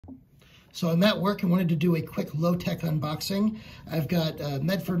So I'm at work and wanted to do a quick low-tech unboxing. I've got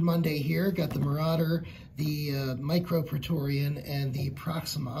Medford Monday here, got the Marauder, the Micro Praetorian, and the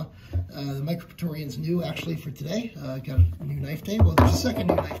Proxima. The Micro Praetorian's new actually for today. Got a new knife day. Well, there's a second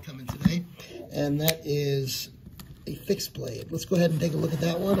new knife coming today, and that is a fixed blade. Let's go ahead and take a look at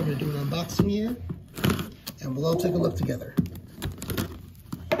that one. I'm going to do an unboxing here, and we'll all take a look together.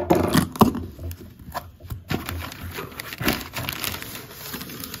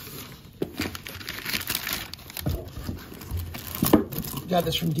 Got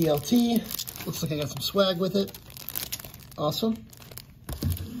this from DLT. Looks like I got some swag with it. Awesome.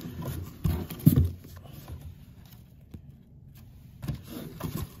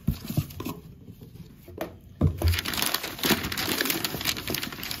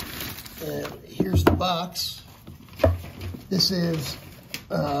 And here's the box. This is,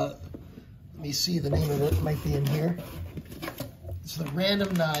 let me see, the name of it might be in here. It's the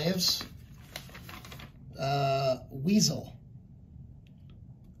Random Knives Weasel.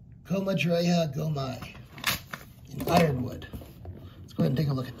 Comadreja Gomai in Ironwood. Let's go ahead and take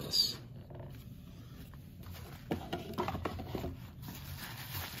a look at this.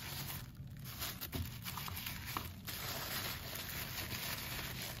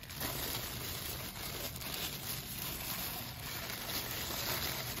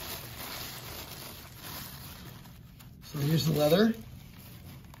 So here's the leather.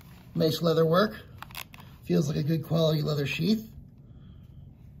 Nice leather work. Feels like a good quality leather sheath.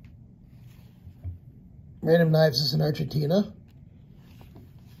 Random Knives is in Argentina.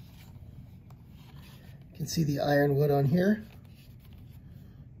 You can see the ironwood on here.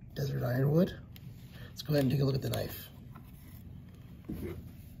 Desert Ironwood. Let's go ahead and take a look at the knife.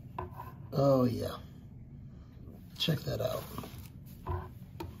 Oh yeah. Check that out.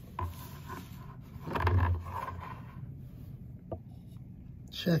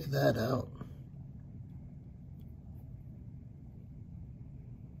 Check that out.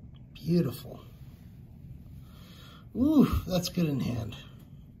 Beautiful. Ooh, that's good in hand.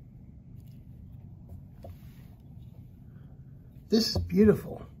 This is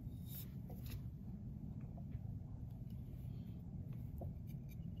beautiful.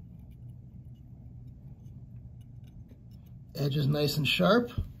 Edge is nice and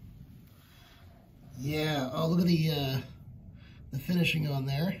sharp. Yeah, oh, look at the finishing on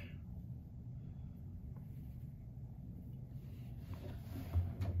there.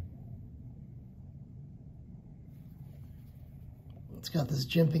 It's got this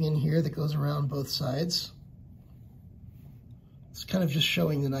jimping in here that goes around both sides. It's kind of just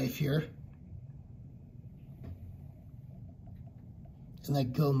showing the knife here. And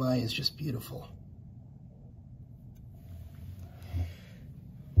that Gomai is just beautiful.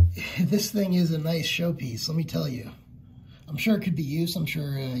 This thing is a nice showpiece, let me tell you. I'm sure it could be used. I'm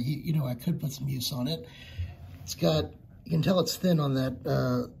sure, you know, I could put some use on it. It's got, you can tell it's thin on that,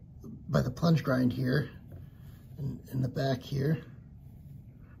 by the plunge grind here, in the back here.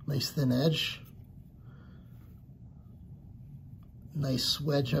 Nice thin edge. Nice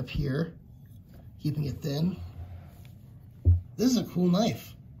wedge up here, keeping it thin. This is a cool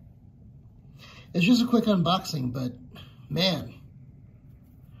knife. It's just a quick unboxing, but man,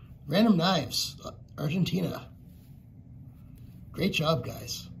 Random Knives, Argentina. Great job,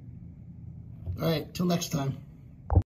 guys. All right, till next time.